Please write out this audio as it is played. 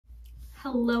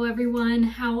Hello everyone,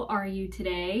 how are you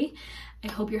today?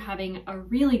 I hope you're having a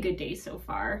really good day so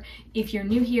far. If you're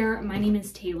new here, my name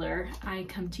is Taylor. I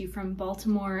come to you from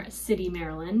Baltimore City,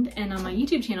 Maryland, and on my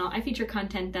YouTube channel, I feature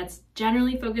content that's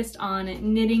generally focused on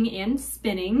knitting and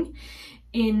spinning.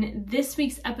 In this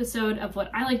week's episode of what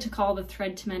I like to call the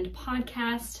Thread to Mend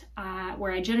podcast,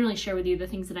 where I generally share with you the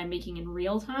things that I'm making in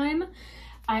real time,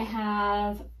 I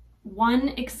have one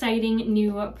exciting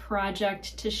new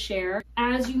project to share.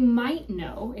 As you might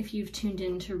know, if you've tuned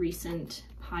into recent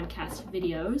podcast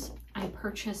videos, I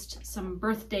purchased some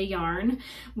birthday yarn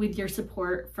with your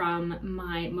support from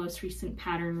my most recent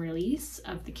pattern release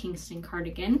of the Kingston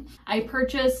cardigan. I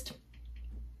purchased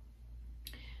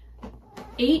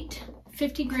 8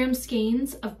 50-gram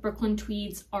skeins of Brooklyn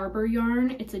Tweed's Arbor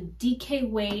yarn. It's a DK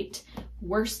weight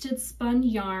worsted spun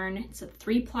yarn. It's a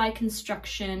 3-ply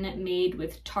construction made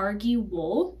with targi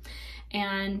wool,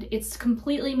 and it's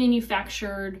completely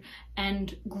manufactured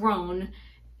and grown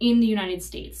in the United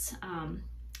States.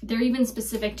 They're even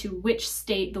specific to which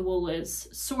state the wool is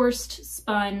sourced,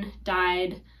 spun,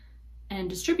 dyed, and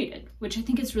distributed, which I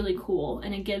think is really cool,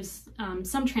 and it gives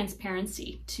some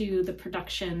transparency to the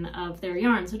production of their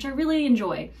yarns, which I really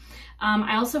enjoy.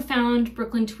 I also found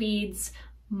Brooklyn Tweed's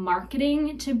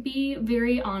marketing to be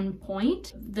very on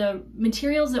point. The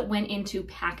materials that went into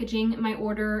packaging my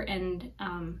order and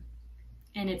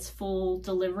its full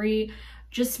delivery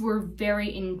just were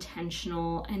very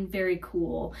intentional and very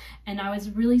cool, and I was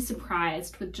really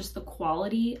surprised with just the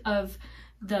quality of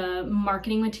the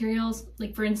marketing materials.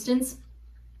 Like, for instance,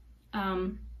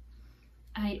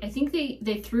 I think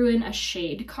they threw in a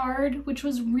shade card, which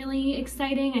was really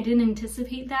exciting. I didn't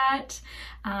anticipate that.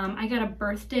 I got a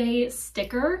birthday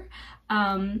sticker,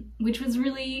 which was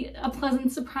really a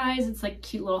pleasant surprise. It's like a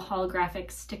cute little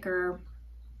holographic sticker.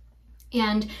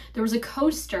 And there was a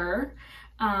coaster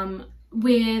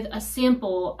with a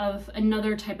sample of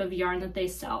another type of yarn that they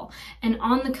sell. And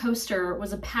on the coaster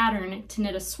was a pattern to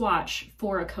knit a swatch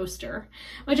for a coaster,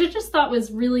 which I just thought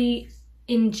was really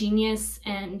ingenious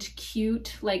and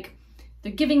cute. Like,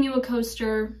 they're giving you a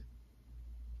coaster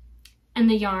and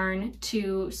the yarn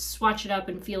to swatch it up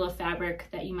and feel a fabric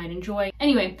that you might enjoy.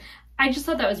 Anyway, I just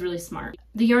thought that was really smart.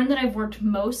 The yarn that I've worked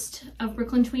most of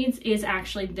Brooklyn Tweed's is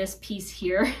actually this piece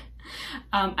here.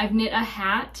 I've knit a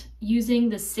hat using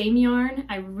the same yarn.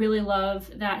 I really love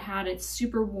that hat. It's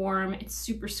super warm, it's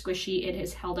super squishy, it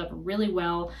has held up really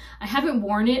well. I haven't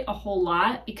worn it a whole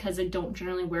lot because I don't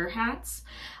generally wear hats,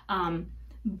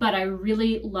 but I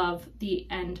really love the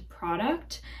end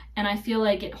product, and I feel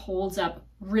like it holds up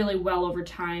really well over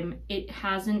time. It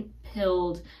hasn't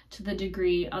pilled to the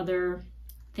degree other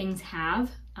things have.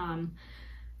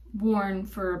 Worn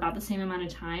for about the same amount of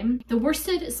time. The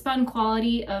worsted spun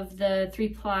quality of the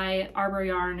 3-ply Arbor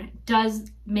yarn does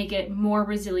make it more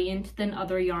resilient than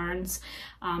other yarns.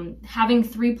 Having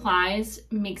 3 plies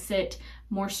makes it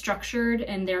more structured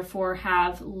and therefore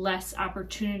have less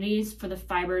opportunities for the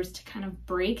fibers to kind of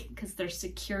break because they're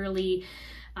securely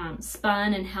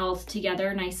spun and held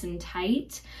together nice and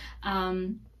tight.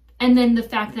 And then the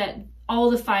fact that all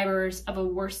the fibers of a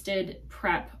worsted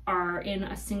prep are in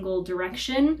a single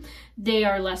direction, they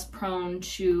are less prone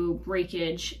to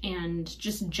breakage and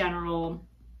just general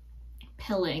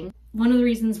pilling. One of the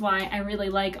reasons why I really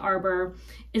like Arbor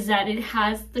is that it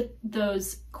has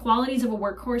those qualities of a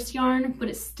workhorse yarn, but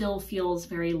it still feels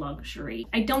very luxury.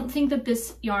 I don't think that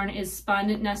this yarn is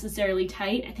spun necessarily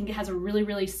tight. I think it has a really,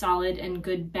 really solid and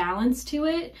good balance to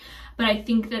it, but I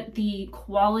think that the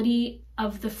quality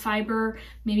of the fiber,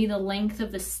 maybe the length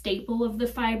of the staple of the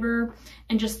fiber,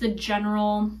 and just the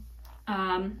general,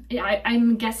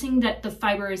 I'm guessing that the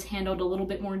fiber is handled a little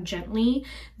bit more gently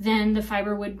than the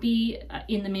fiber would be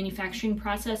in the manufacturing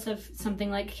process of something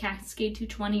like Cascade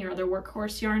 220 or other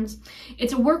workhorse yarns.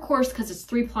 It's a workhorse because it's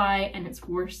 3-ply and it's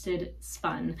worsted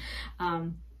spun.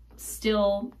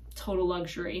 Still total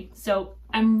luxury. So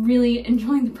I'm really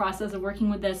enjoying the process of working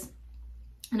with this.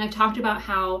 And I've talked about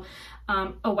how,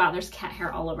 oh wow, there's cat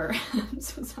hair all over. I'm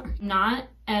so sorry. Not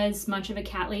as much of a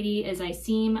cat lady as I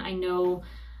seem. I know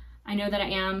that I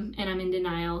am, and I'm in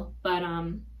denial, but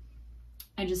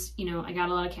I just, I got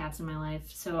a lot of cats in my life.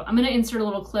 So I'm gonna insert a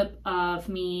little clip of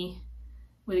me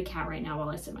with a cat right now while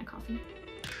I sip my coffee.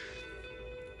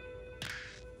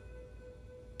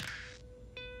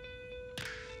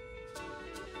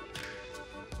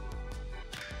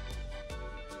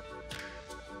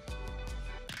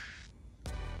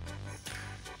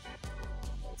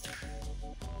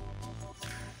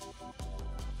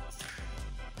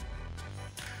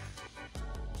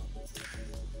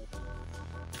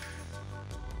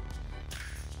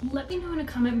 Let me know in a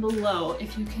comment below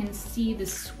if you can see the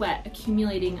sweat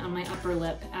accumulating on my upper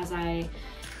lip as I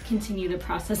continue the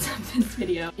process of this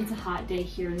video. It's a hot day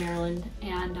here in Maryland,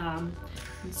 and I'm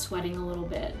sweating a little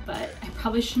bit, but I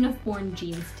probably shouldn't have worn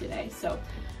jeans today, so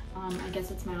I guess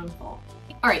it's my own fault.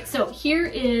 All right, so here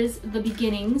is the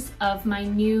beginnings of my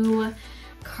new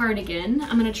cardigan.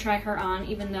 I'm gonna try her on,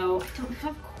 even though I don't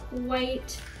have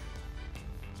quite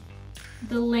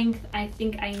the length I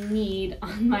think I need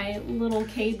on my little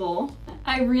cable.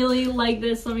 I really like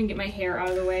this. Let me get my hair out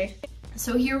of the way.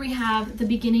 So here we have the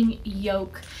beginning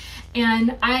yoke,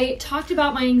 and I talked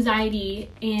about my anxiety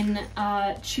in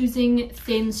choosing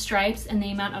thin stripes and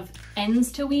the amount of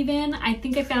ends to weave in. I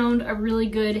think I found a really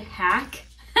good hack,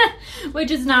 which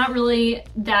is not really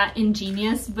that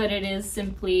ingenious, but it is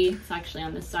simply, it's actually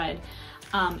on this side,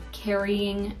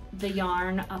 carrying the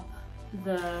yarn up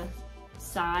the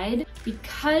side.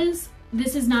 Because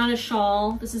this is not a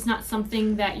shawl, this is not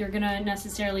something that you're gonna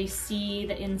necessarily see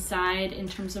the inside in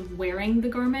terms of wearing the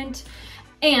garment,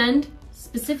 and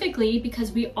specifically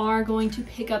because we are going to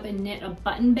pick up and knit a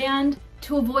button band,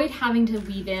 to avoid having to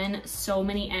weave in so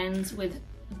many ends with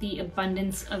the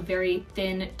abundance of very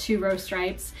thin 2-row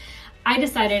stripes, I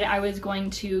decided I was going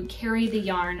to carry the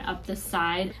yarn up the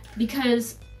side,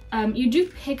 because you do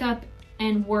pick up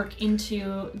and work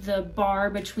into the bar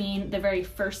between the very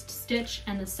first stitch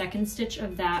and the second stitch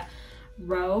of that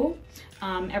row,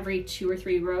 every 2 or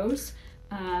 3 rows,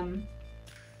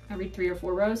 every 3 or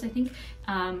 4 rows, I think.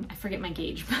 I forget my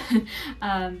gauge, but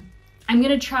I'm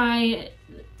gonna try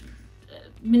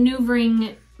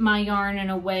maneuvering my yarn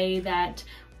in a way that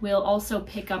will also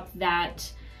pick up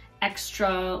that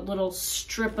extra little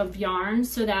strip of yarn,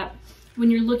 so that when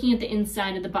you're looking at the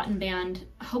inside of the button band,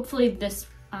 hopefully this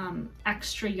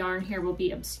extra yarn here will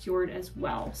be obscured as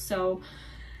well. So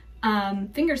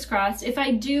fingers crossed. If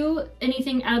I do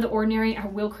anything out of the ordinary, I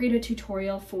will create a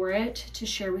tutorial for it to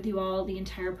share with you all the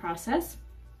entire process.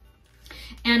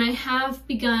 And I have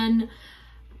begun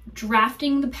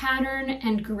drafting the pattern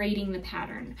and grading the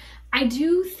pattern. I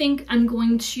do think I'm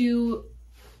going to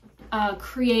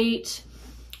create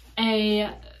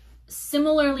a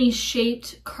similarly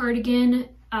shaped cardigan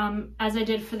as I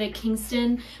did for the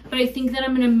Kingston, but I think that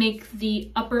I'm gonna make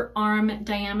the upper arm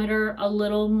diameter a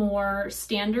little more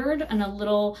standard and a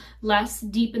little less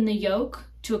deep in the yoke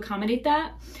to accommodate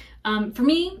that. For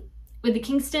me, with the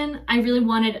Kingston, I really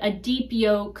wanted a deep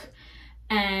yoke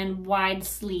and wide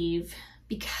sleeve,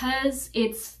 because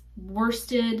it's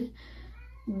worsted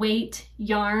weight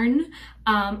yarn.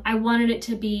 I wanted it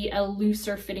to be a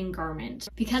looser fitting garment.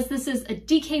 Because this is a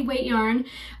DK weight yarn,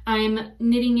 I'm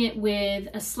knitting it with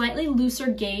a slightly looser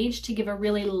gauge to give a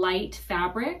really light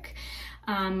fabric,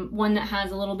 one that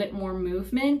has a little bit more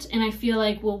movement, and I feel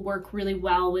like will work really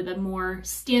well with a more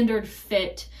standard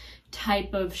fit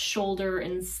type of shoulder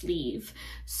and sleeve.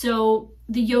 So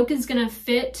the yoke is gonna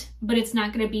fit, but it's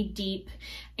not gonna be deep,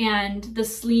 and the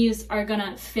sleeves are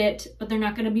gonna fit, but they're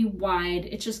not gonna be wide.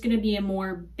 It's just gonna be a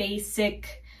more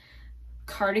basic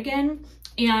cardigan.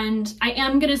 And I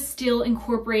am gonna still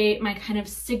incorporate my kind of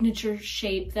signature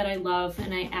shape that I love,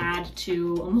 and I add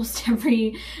to almost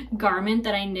every garment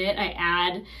that I knit. I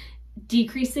add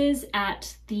decreases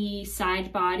at the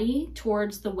side body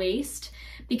towards the waist,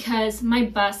 because my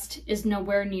bust is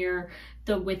nowhere near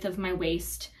the width of my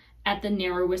waist at the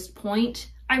narrowest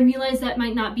point. I realize that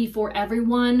might not be for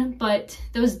everyone, but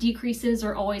those decreases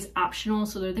are always optional,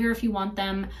 so they're there if you want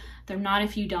them. They're not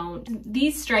if you don't.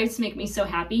 These stripes make me so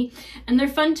happy, and they're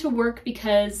fun to work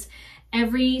because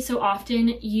every so often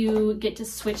you get to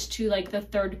switch to like the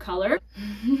third color.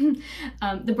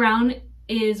 The brown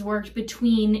is worked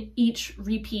between each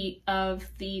repeat of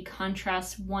the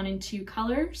contrast 1 and 2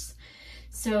 colors.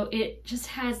 So it just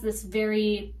has this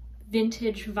very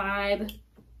vintage vibe.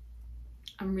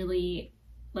 I'm really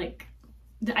like,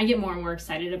 I get more and more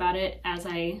excited about it as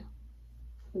I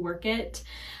work it.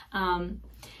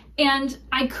 And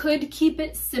I could keep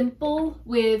it simple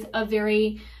with a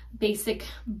very basic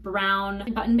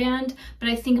brown button band, but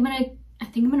I think I'm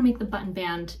gonna make the button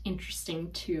band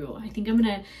interesting too. I think I'm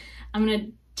gonna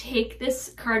take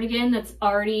this cardigan that's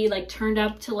already like turned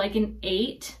up to like an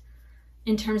 8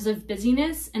 in terms of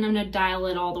busyness, and I'm gonna dial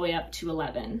it all the way up to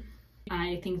 11.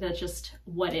 I think that's just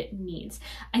what it needs.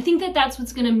 I think that that's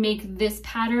what's gonna make this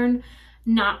pattern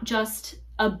not just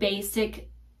a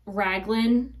basic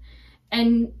raglan,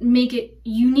 and make it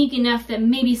unique enough that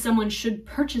maybe someone should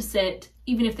purchase it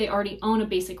even if they already own a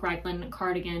basic raglan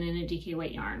cardigan in a DK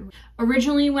weight yarn.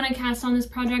 Originally, when I cast on this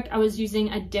project, I was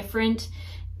using a different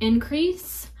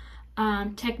increase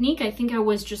technique. I think I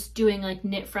was just doing like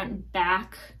knit front and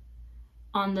back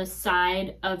on the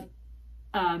side of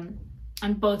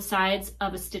on both sides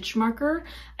of a stitch marker.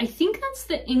 I think that's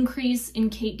the increase in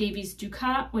Kate Davies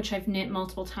Ducat, which I've knit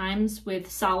multiple times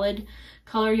with solid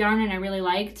color yarn and I really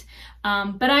liked.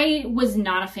 But I was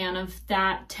not a fan of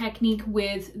that technique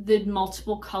with the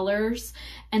multiple colors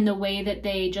and the way that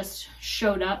they just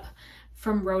showed up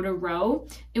from row to row.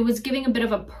 It was giving a bit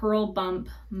of a purl bump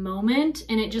moment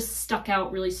and it just stuck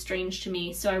out really strange to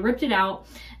me. So I ripped it out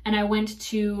and I went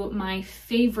to my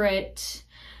favorite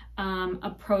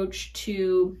approach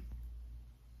to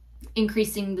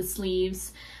increasing the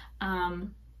sleeves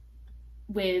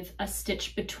with a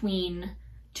stitch between,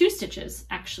 2 stitches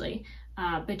actually,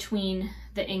 between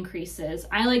the increases.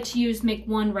 I like to use make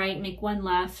one right, make one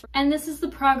left. And this is the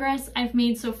progress I've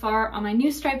made so far on my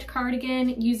new striped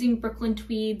cardigan using Brooklyn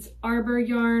Tweed's Arbor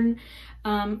yarn.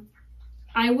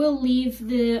 I will leave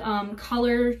the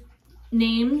color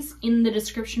names in the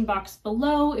description box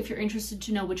below if you're interested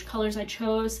to know which colors I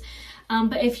chose.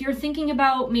 But if you're thinking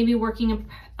about maybe working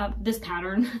up this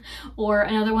pattern or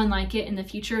another one like it in the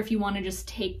future, if you want to just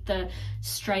take the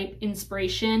stripe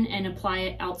inspiration and apply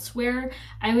it elsewhere,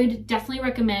 I would definitely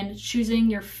recommend choosing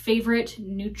your favorite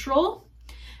neutral,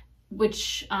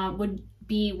 which would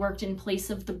be worked in place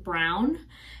of the brown,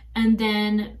 and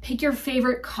then pick your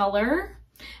favorite color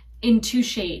in 2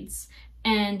 shades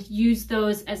and use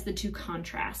those as the 2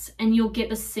 contrasts, and you'll get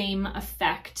the same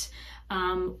effect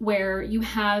where you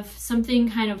have something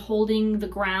kind of holding the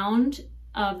ground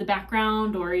of the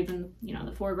background, or even, you know,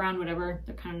 the foreground, whatever,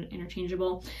 they're kind of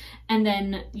interchangeable. And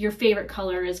then your favorite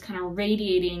color is kind of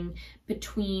radiating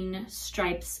between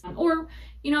stripes. Or,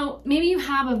 you know, maybe you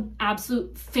have an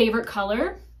absolute favorite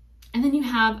color and then you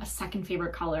have a second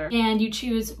favorite color and you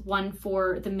choose one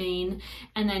for the main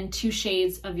and then 2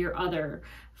 shades of your other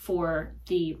for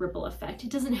the ripple effect. It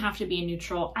doesn't have to be a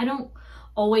neutral. I don't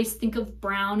always think of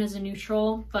brown as a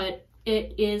neutral, but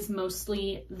it is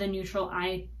mostly the neutral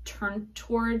I turn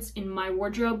towards in my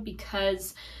wardrobe,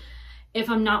 because if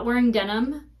I'm not wearing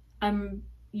denim, I'm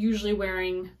usually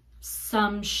wearing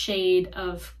some shade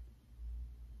of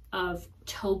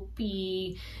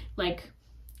taupey, like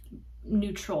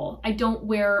neutral. I don't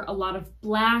wear a lot of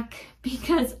black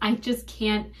because I just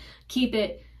can't keep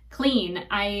it clean.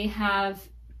 I have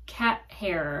cat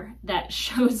hair that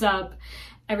shows up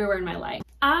everywhere in my life.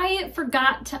 I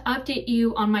forgot to update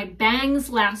you on my bangs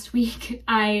last week.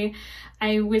 I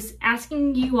was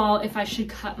asking you all if I should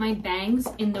cut my bangs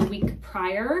in the week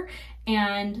prior,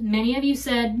 and many of you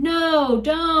said, no,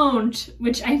 don't,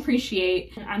 which I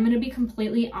appreciate. I'm gonna be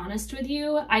completely honest with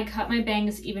you. I cut my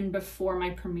bangs even before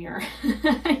my premiere.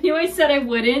 I knew I said I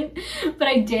wouldn't, but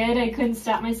I did. I couldn't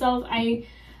stop myself. I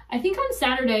think on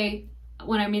Saturday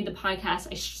when I made the podcast,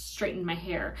 I straightened my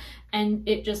hair and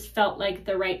it just felt like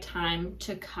the right time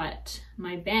to cut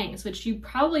my bangs, which you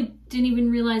probably didn't even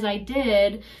realize I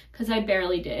did because I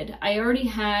barely did. I already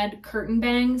had curtain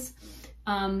bangs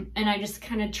and I just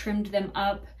kind of trimmed them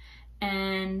up,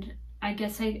 and I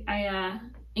guess I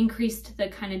increased the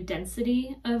kind of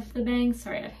density of the bangs.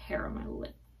 Sorry, I have hair on my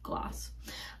lip gloss.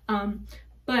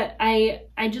 But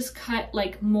I just cut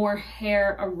like more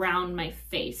hair around my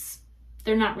face.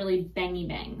 They're not really bangy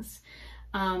bangs.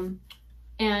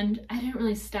 And I didn't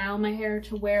really style my hair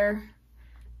to wear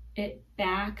it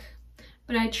back,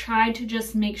 but I tried to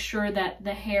just make sure that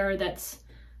the hair that's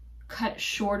cut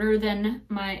shorter than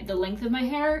the length of my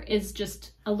hair is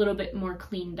just a little bit more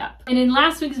cleaned up. And in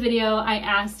last week's video, I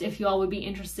asked if you all would be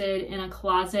interested in a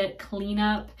closet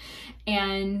cleanup,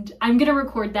 and I'm gonna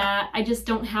record that. I just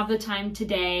don't have the time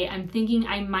today. I'm thinking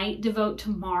I might devote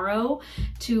tomorrow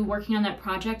to working on that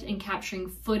project and capturing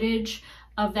footage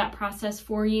of that process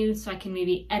for you, so I can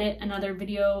maybe edit another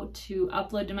video to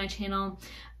upload to my channel.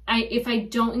 If I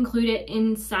don't include it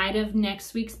inside of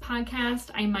next week's podcast,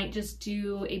 I might just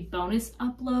do a bonus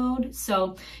upload.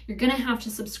 So you're gonna have to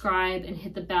subscribe and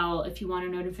hit the bell if you want a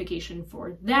notification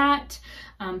for that.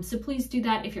 So please do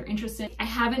that if you're interested. I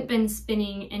haven't been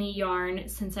spinning any yarn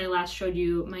since I last showed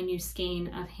you my new skein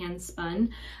of hand spun,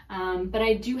 but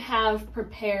I do have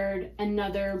prepared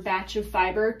another batch of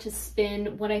fiber to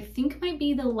spin what I think might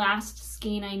be the last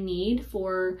skein I need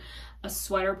for a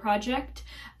sweater project.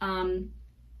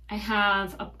 I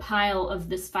have a pile of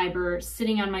this fiber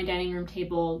sitting on my dining room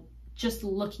table, just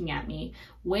looking at me,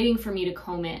 waiting for me to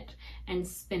comb it and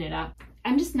spin it up.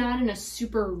 I'm just not in a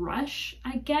super rush,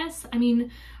 I guess. I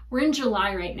mean, we're in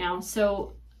July right now,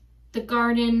 so the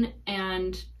garden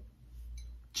and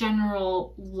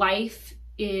general life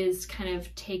is kind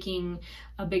of taking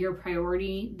a bigger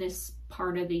priority this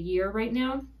part of the year right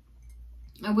now.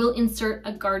 I will insert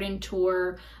a garden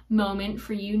tour moment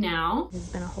for you now. It's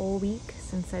been a whole week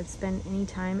since I've spent any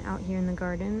time out here in the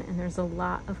garden, and there's a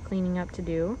lot of cleaning up to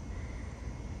do.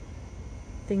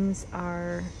 Things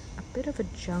are a bit of a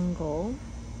jungle,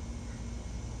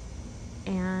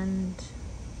 and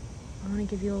I want to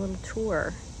give you a little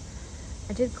tour.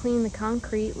 I did clean the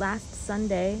concrete last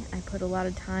Sunday. I put a lot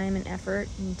of time and effort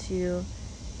into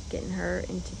getting her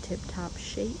into tip-top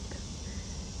shape,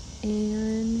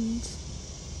 and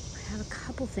I have a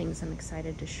couple things I'm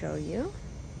excited to show you.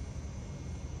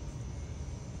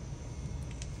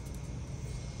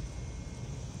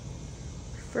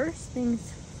 First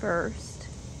things first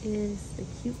is the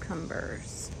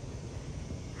cucumbers.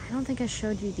 I don't think I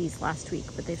showed you these last week,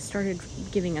 but they've started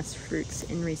giving us fruits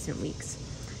in recent weeks.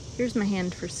 Here's my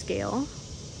hand for scale.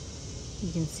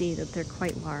 You can see that they're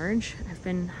quite large. I've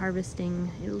been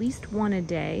harvesting at least one a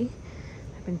day.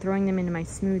 I've been throwing them into my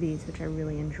smoothies, which I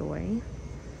really enjoy.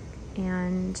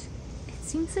 And it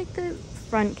seems like the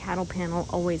front cattle panel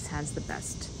always has the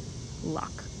best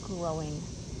luck growing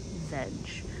veg.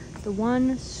 The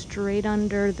one straight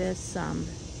under this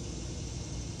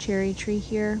cherry tree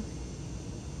here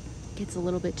gets a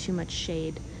little bit too much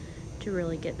shade to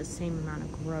really get the same amount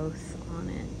of growth on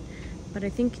it. But I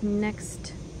think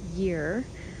next year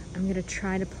I'm gonna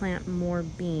try to plant more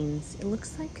beans. It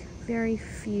looks like very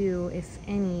few, if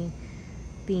any,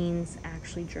 beans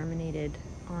actually germinated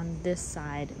on this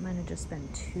side. It might have just been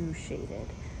too shaded.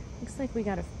 Looks like we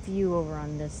got a few over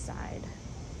on this side.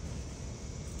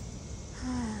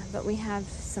 But we have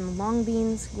some long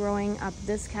beans growing up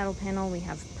this cattle panel. We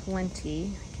have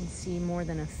plenty. I can see more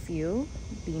than a few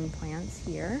bean plants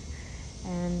here.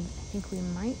 And I think we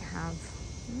might have,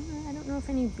 I don't know if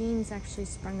any beans actually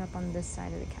sprung up on this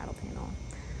side of the cattle panel,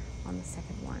 on the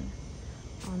second one.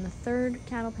 On the third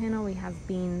cattle panel, we have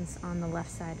beans on the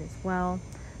left side as well.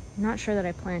 I'm not sure that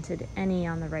I planted any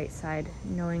on the right side.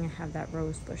 Knowing I have that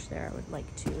rose bush there, I would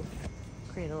like to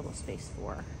create a little space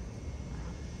for.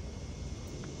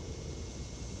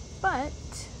 But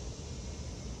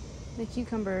the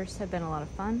cucumbers have been a lot of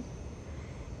fun,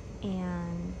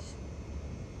 and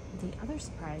the other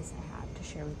surprise I have to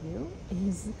share with you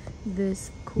is this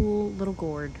cool little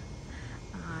gourd.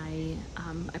 I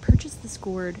purchased this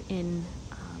gourd in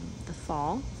the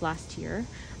fall of last year.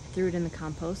 I threw it in the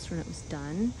compost when it was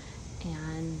done,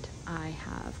 and I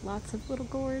have lots of little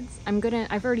gourds.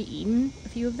 I've already eaten a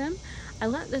few of them. I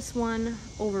let this one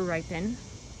over ripen.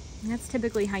 That's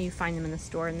typically how you find them in the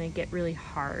store, and they get really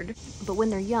hard. But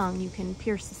when they're young, you can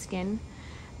pierce the skin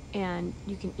and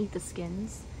you can eat the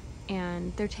skins,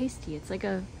 and they're tasty. It's like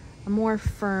a more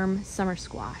firm summer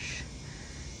squash.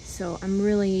 So I'm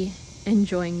really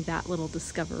enjoying that little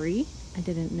discovery. I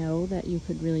didn't know that you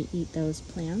could really eat those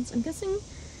plants. I'm guessing,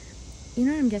 you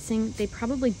know what I'm guessing? They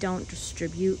probably don't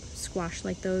distribute squash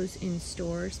like those in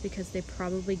stores because they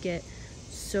probably get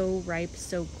so ripe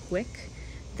so quick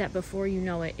that before you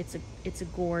know it, it's a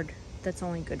gourd that's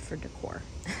only good for decor.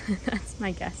 That's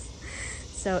my guess.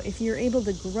 So if you're able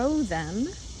to grow them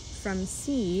from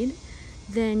seed,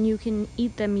 then you can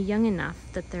eat them young enough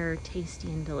that they're tasty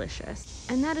and delicious.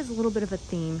 And that is a little bit of a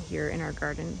theme here in our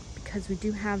garden, because we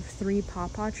do have 3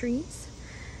 pawpaw trees,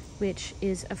 which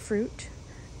is a fruit.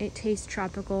 It tastes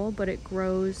tropical, but it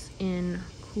grows in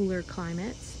cooler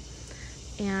climates.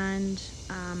 And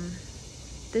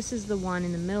this is the one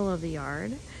in the middle of the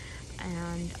yard,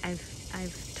 and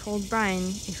I've told Brian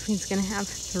if he's gonna have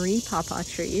 3 pawpaw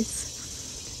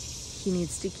trees, he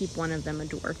needs to keep one of them a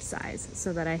dwarf size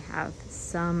so that I have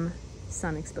some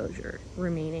sun exposure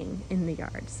remaining in the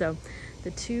yard. So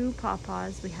the 2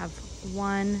 pawpaws, we have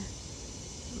one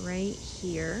right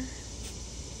here.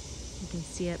 You can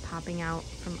see it popping out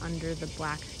from under the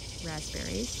black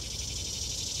raspberries.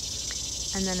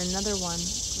 And then another one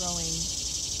growing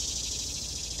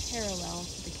parallel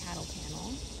to the cattle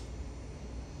panel.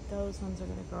 Those ones are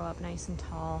going to grow up nice and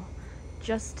tall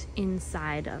just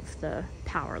inside of the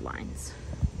power lines.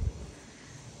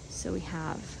 So we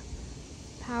have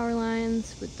power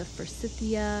lines with the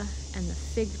forsythia and the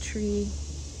fig tree.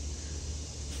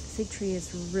 The fig tree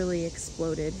has really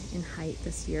exploded in height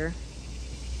this year.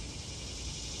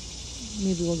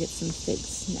 Maybe we'll get some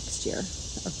figs next year.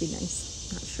 That would be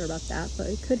nice. Not sure about that, but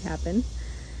it could happen.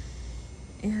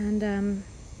 And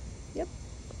yep.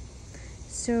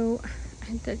 So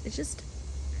it's just,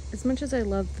 as much as I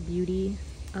love the beauty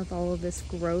of all of this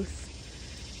growth,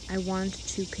 I want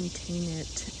to contain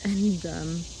it and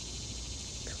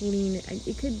clean it.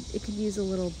 It could use a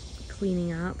little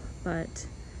cleaning up, but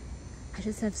I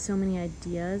just have so many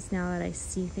ideas now that I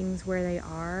see things where they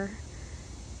are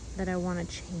that I want to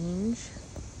change,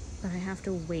 but I have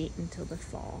to wait until the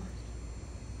fall.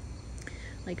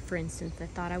 Like, for instance, I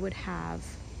thought I would have,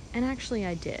 and actually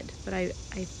I did, but I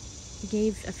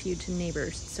gave a few to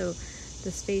neighbors, so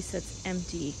the space that's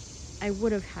empty I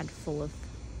would have had full of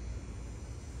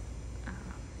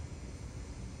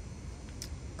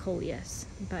coleus,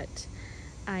 but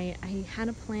I had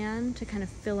a plan to kind of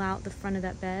fill out the front of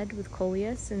that bed with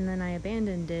coleus, and then I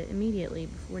abandoned it immediately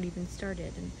before it even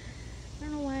started, and I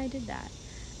don't know why I did that.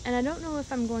 And I don't know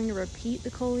if I'm going to repeat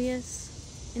the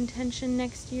coleus intention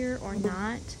next year or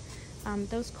not.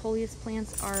 Those coleus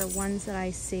plants are ones that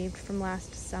I saved from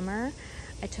last summer.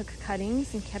 I took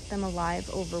cuttings and kept them alive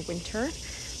over winter,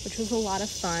 which was a lot of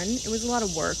fun. It was a lot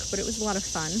of work, but it was a lot of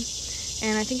fun.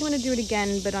 And I think I'm gonna do it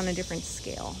again, but on a different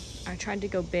scale. I tried to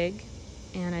go big,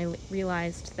 and I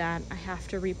realized that I have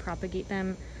to repropagate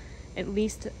them at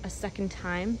least a second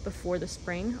time before the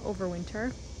spring over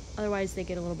winter. Otherwise they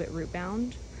get a little bit root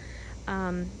bound.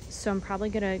 So I'm probably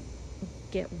gonna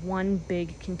get one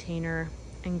big container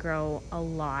and grow a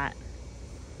lot,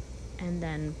 and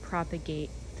then propagate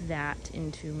that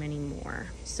into many more.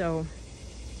 So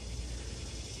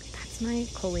that's my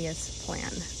coleus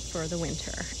plan for the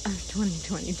winter of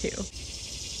 2022.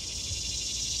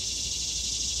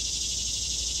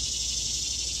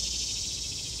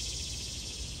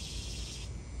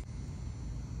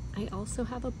 I also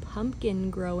have a pumpkin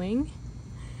growing.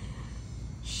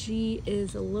 She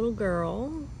is a little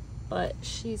girl, but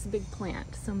she's a big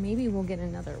plant, so maybe we'll get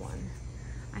another one.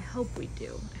 I hope we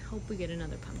do. I hope we get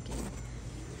another pumpkin,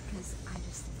 because I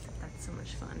just think that that's so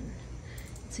much fun.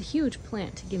 It's a huge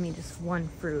plant to give me just one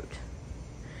fruit.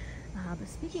 But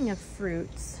speaking of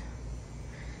fruits,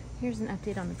 here's an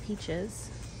update on the peaches.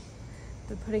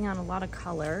 They're putting on a lot of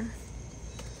color.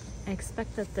 I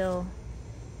expect that they'll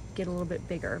get a little bit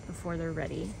bigger before they're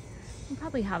ready. We'll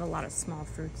probably have a lot of small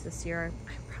fruits this year.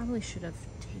 I probably should have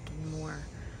taken more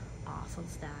off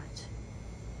of that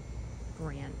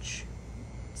branch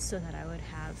so that I would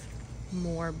have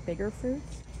more bigger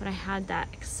fruits. But I had that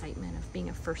excitement of being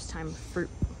a first-time fruit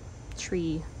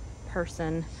tree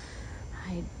person.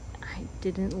 I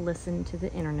didn't listen to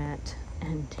the internet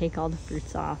and take all the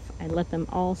fruits off. I let them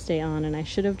all stay on, and I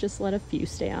should have just let a few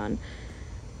stay on.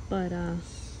 But you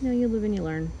know, you live and you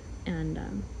learn, and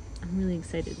I'm really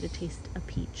excited to taste a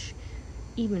peach,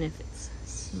 even if it's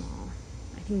small.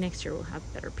 I think next year we'll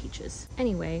have better peaches.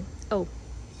 Anyway, oh,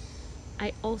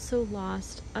 I also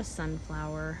lost a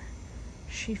sunflower.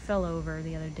 She fell over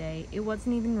the other day. It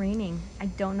wasn't even raining. I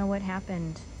don't know what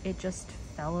happened. It just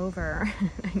fell over.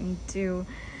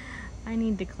 I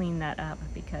need to clean that up,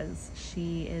 because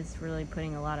she is really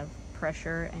putting a lot of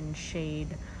pressure and shade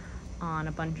on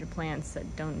a bunch of plants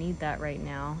that don't need that right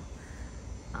now.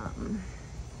 Let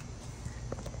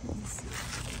me see.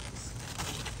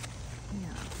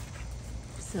 Yeah.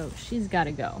 So she's got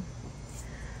to go.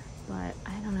 But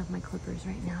I don't have my clippers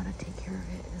right now to take care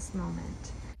of it at this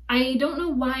moment. I don't know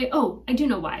why. Oh, I do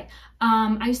know why.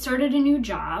 I started a new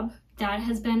job. That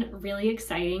has been really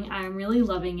exciting. I'm really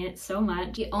loving it so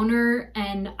much. The owner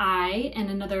and I and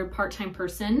another part-time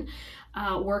person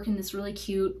work in this really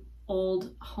cute old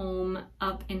home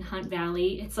up in Hunt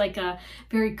Valley. It's like a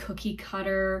very cookie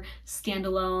cutter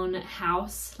standalone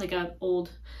house, like a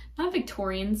old, not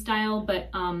Victorian style,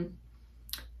 but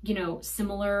you know,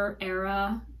 similar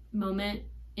era moment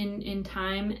in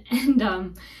time.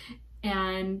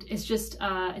 And it's just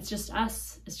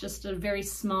us. It's just a very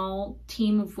small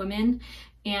team of women,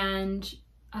 and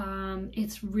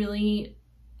it's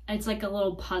like a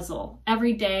little puzzle.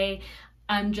 Every day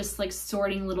I'm just like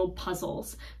sorting little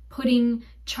puzzles, putting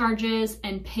charges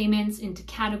and payments into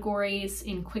categories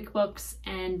in QuickBooks,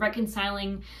 and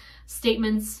reconciling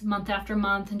statements month after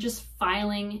month, and just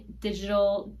filing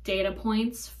digital data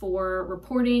points for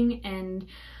reporting. And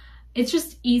it's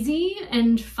just easy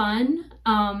and fun.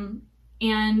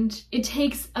 And it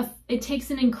takes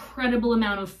an incredible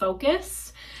amount of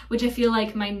focus, which I feel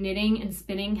like my knitting and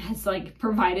spinning has like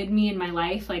provided me in my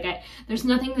life. Like there's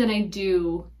nothing that I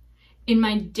do in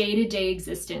my day-to-day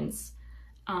existence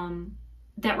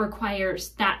that requires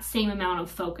that same amount of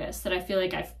focus that I feel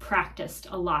like I've practiced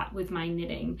a lot with my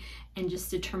knitting, and just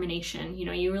determination. You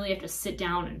know, you really have to sit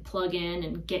down and plug in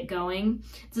and get going.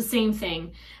 It's the same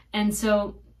thing. And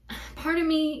so part of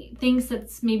me thinks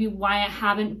that's maybe why I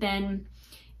haven't been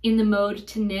in the mode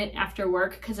to knit after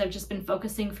work, because I've just been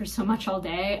focusing for so much all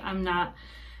day. I'm not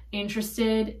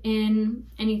interested in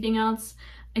anything else.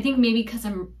 I think maybe because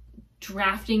I'm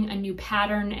drafting a new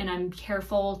pattern and I'm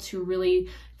careful to really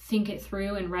think it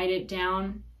through and write it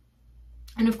down.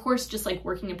 And of course, just like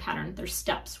working a pattern, there's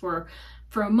steps where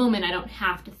for a moment I don't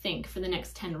have to think for the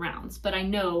next 10 rounds, but I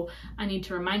know I need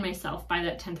to remind myself by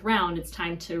that 10th round, it's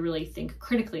time to really think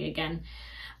critically again.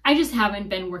 I just haven't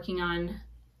been working on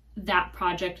that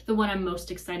project, the one I'm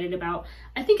most excited about.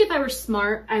 I think if I were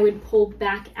smart, I would pull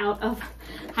back out of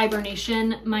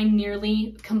hibernation my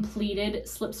nearly completed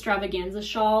Slipstravaganza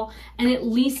shawl and at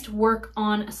least work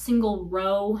on a single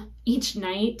row each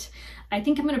night. I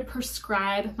think I'm going to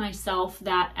prescribe myself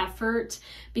that effort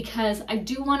because I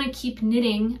do want to keep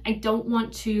knitting. I don't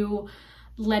want to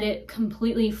let it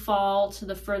completely fall to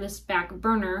the furthest back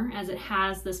burner as it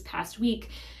has this past week.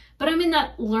 But I'm in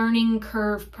that learning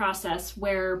curve process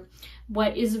where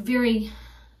what is very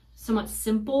somewhat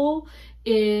simple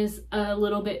is a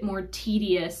little bit more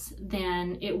tedious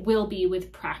than it will be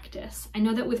with practice. I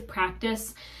know that with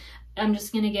practice,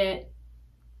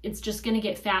 it's just gonna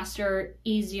get faster,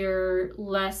 easier,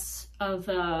 less of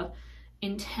a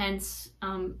intense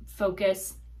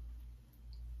focus.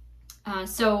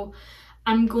 So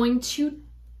I'm going to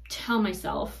tell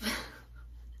myself,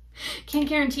 can't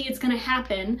guarantee it's going to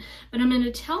happen, but I'm going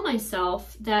to tell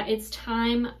myself that it's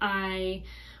time I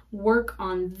work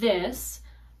on this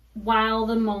while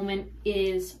the moment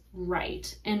is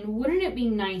right. And wouldn't it be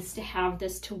nice to have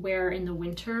this to wear in the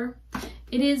winter?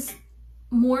 It is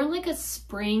more like a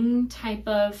spring type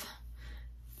of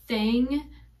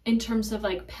thing in terms of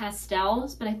like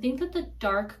pastels, but I think that the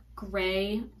dark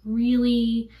gray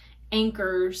really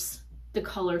anchors the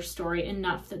color story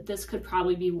enough that this could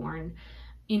probably be worn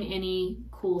in any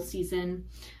cool season.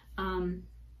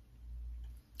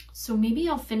 So maybe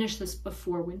I'll finish this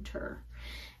before winter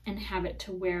and have it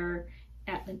to wear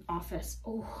at the office.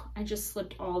 Oh, I just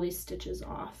slipped all these stitches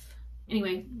off.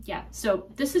 Anyway, yeah, so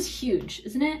this is huge,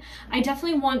 isn't it? I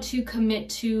definitely want to commit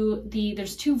to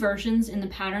there's two versions in the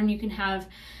pattern. You can have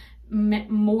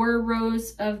more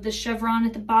rows of the chevron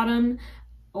at the bottom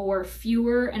or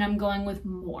fewer, and I'm going with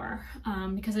more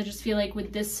because I just feel like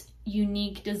with this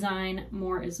unique design,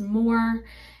 more is more,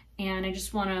 and I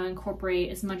just want to incorporate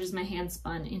as much as my hand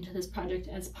spun into this project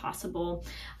as possible.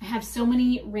 I have so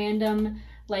many random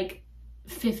like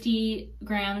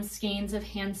 50-gram skeins of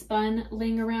hand spun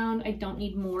laying around. I don't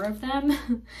need more of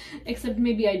them, except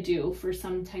maybe I do for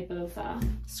some type of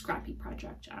scrappy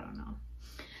project. I don't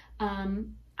know.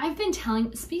 I've been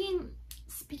speaking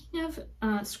of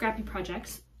scrappy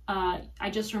projects, I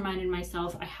just reminded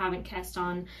myself I haven't cast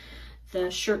on the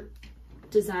shirt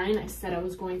design I said I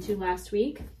was going to last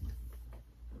week.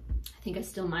 I think I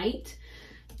still might,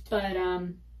 but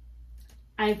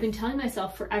I've been telling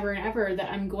myself forever and ever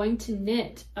that I'm going to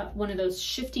knit one of those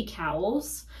shifty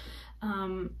cowls.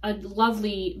 A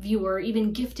lovely viewer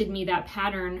even gifted me that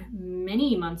pattern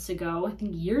many months ago, I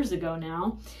think years ago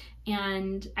now,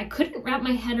 and I couldn't wrap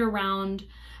my head around.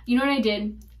 You know what I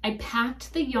did? I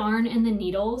packed the yarn and the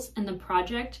needles and the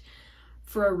project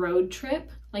for a road trip.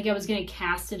 Like I was gonna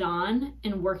cast it on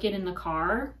and work it in the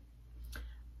car.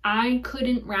 I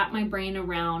couldn't wrap my brain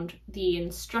around the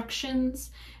instructions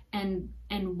and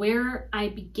where I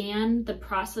began the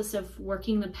process of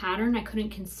working the pattern. I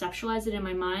couldn't conceptualize it in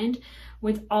my mind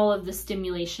with all of the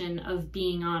stimulation of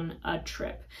being on a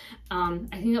trip. I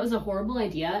think that was a horrible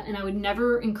idea, and I would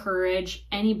never encourage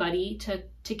anybody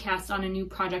to cast on a new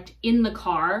project in the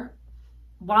car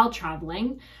while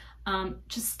traveling.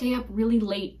 Just stay up really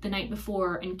late the night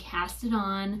before and cast it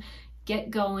on,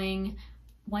 get going.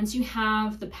 Once you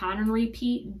have the pattern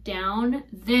repeat down,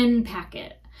 then pack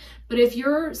it. But if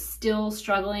you're still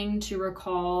struggling to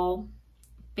recall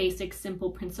basic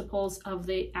simple principles of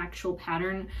the actual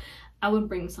pattern, I would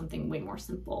bring something way more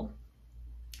simple.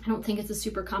 I don't think it's a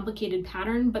super complicated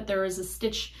pattern, but there is a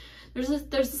stitch, there's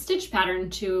a stitch pattern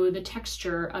to the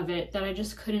texture of it that I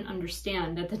just couldn't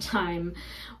understand at the time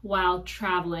while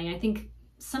traveling. I think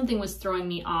something was throwing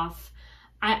me off.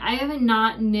 I haven't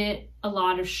not knit a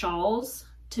lot of shawls,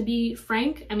 to be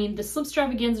frank. I mean, the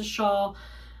Slipstravaganza shawl,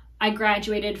 I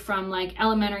graduated from like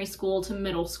elementary school to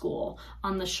middle school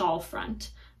on the shawl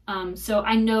front. So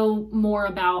I know more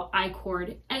about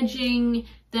I-cord edging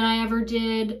than I ever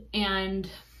did, and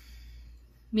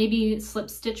maybe slip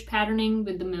stitch patterning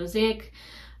with the mosaic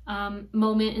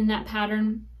moment in that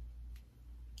pattern.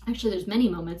 Actually, there's many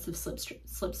moments of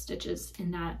slip stitches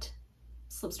in that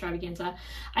Slipstravaganza.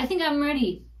 I think I'm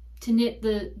ready to knit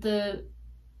the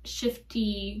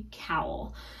shifty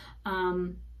cowl,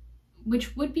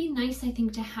 which would be nice, I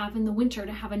think, to have in the winter,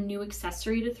 to have a new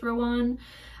accessory to throw on.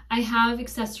 I have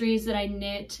accessories that I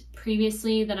knit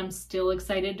previously that I'm still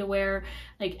excited to wear,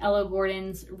 like Ella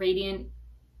Gordon's Radiant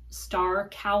Star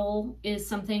cowl is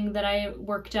something that I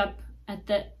worked up at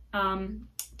the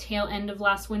tail end of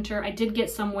last winter. I did get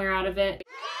some wear out of it.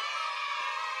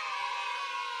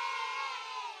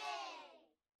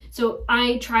 So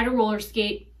I try to roller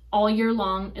skate all year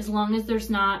long. As long as there's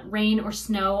not rain or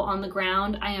snow on the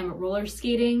ground, I am roller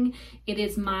skating. It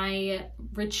is my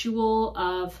ritual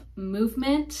of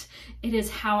movement. It is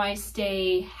how I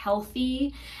stay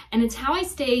healthy, and it's how I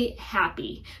stay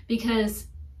happy, because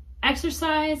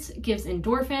exercise gives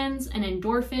endorphins, and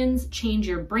endorphins change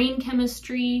your brain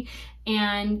chemistry,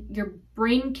 and your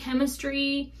brain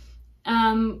chemistry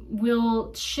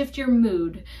will shift your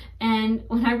mood. And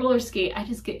when I roller skate, I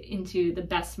just get into the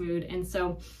best mood. And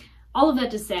so all of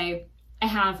that to say, I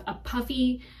have a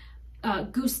puffy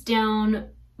goose down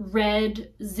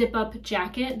red zip up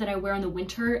jacket that I wear in the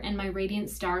winter, and my Radiant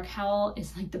Star cowl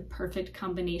is like the perfect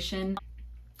combination.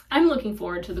 I'm looking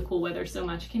forward to the cool weather so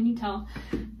much, can you tell?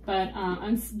 But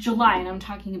it's July and I'm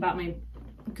talking about my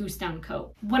goose down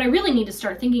coat. What I really need to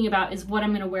start thinking about is what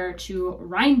I'm gonna wear to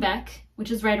Rhinebeck, which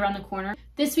is right around the corner.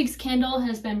 This week's candle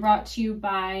has been brought to you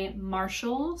by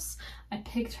Marshalls. I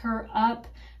picked her up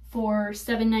for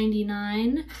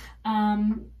 $7.99.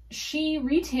 She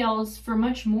retails for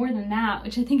much more than that,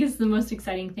 which I think is the most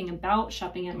exciting thing about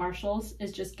shopping at Marshalls,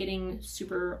 is just getting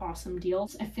super awesome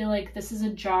deals. I feel like this is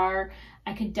a jar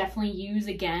I could definitely use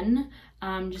again.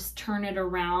 Just turn it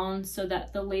around so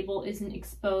that the label isn't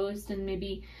exposed, and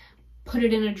maybe put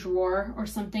it in a drawer or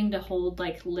something to hold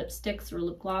like lipsticks or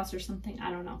lip gloss or something.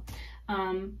 I don't know.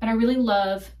 But I really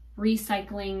love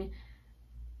recycling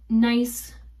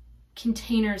nice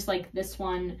containers like this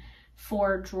one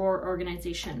for drawer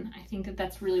organization. I think that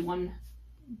that's really one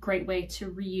great way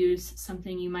to reuse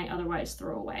something you might otherwise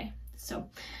throw away. So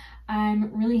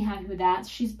I'm really happy with that.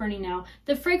 She's burning now.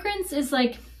 The fragrance is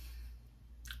like,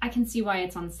 I can see why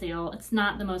it's on sale. It's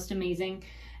not the most amazing.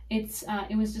 It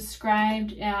was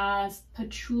described as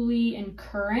patchouli and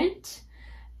currant.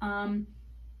 And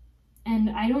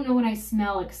I don't know what I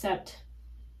smell except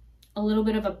a little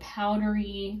bit of a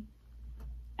powdery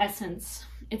essence.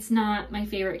 It's not my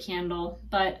favorite candle,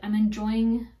 but I'm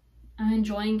enjoying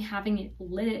having it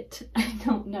lit. I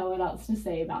don't know what else to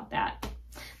say about that.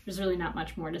 There's really not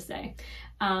much more to say.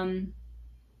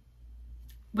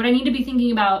 What I need to be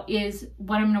thinking about is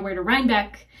what I'm gonna wear to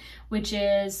Rhinebeck, which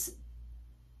is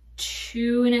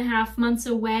 2.5 months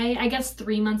away. I guess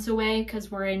 3 months away,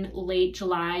 because we're in late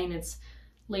July and it's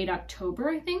late October,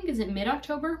 I think. Is it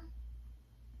mid-October?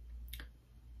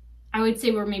 I would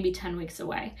say we're maybe 10 weeks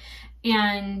away.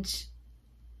 And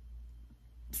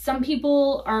some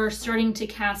people are starting to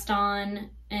cast on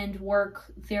and work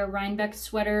their Rhinebeck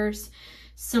sweaters.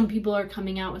 Some people are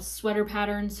coming out with sweater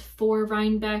patterns for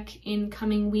Rhinebeck in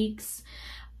coming weeks.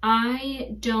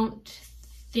 I don't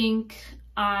think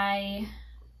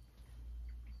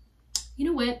you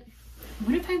know what?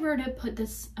 What if I were to put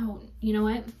this, oh, you know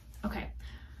what? Okay.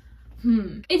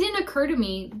 It didn't occur to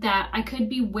me that I could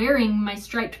be wearing my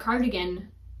striped cardigan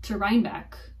to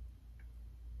Rhinebeck.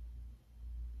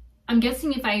 I'm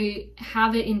guessing if I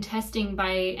have it in testing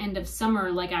by end of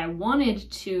summer like I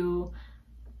wanted to,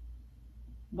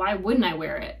 why wouldn't I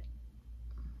wear it?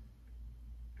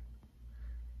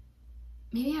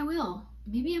 Maybe I will.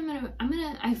 Maybe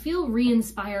I feel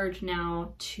re-inspired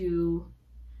now to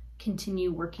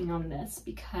continue working on this,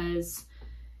 because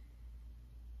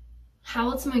how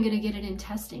else am I gonna get it in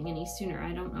testing any sooner?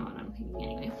 I don't know what I'm thinking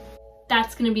anyway.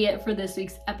 That's gonna be it for this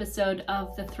week's episode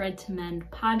of the Thread to Mend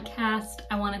podcast.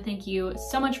 I wanna thank you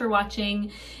so much for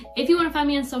watching. If you wanna find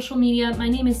me on social media, my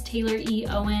name is Taylor E.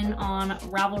 Owen on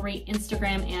Ravelry,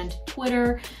 Instagram, and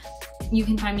Twitter. You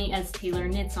can find me as Taylor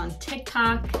Knits on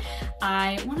TikTok.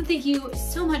 I want to thank you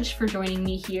so much for joining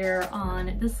me here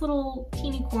on this little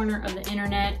teeny corner of the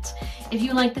internet. If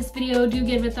you like this video, do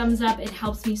give it a thumbs up. It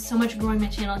helps me so much growing my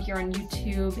channel here on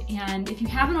YouTube. And if you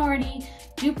haven't already,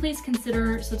 do please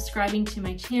consider subscribing to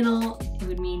my channel. It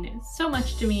would mean so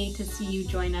much to me to see you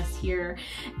join us here.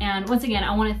 And once again,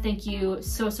 I want to thank you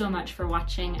so much for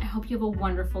watching. I hope you have a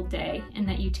wonderful day and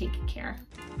that you take care.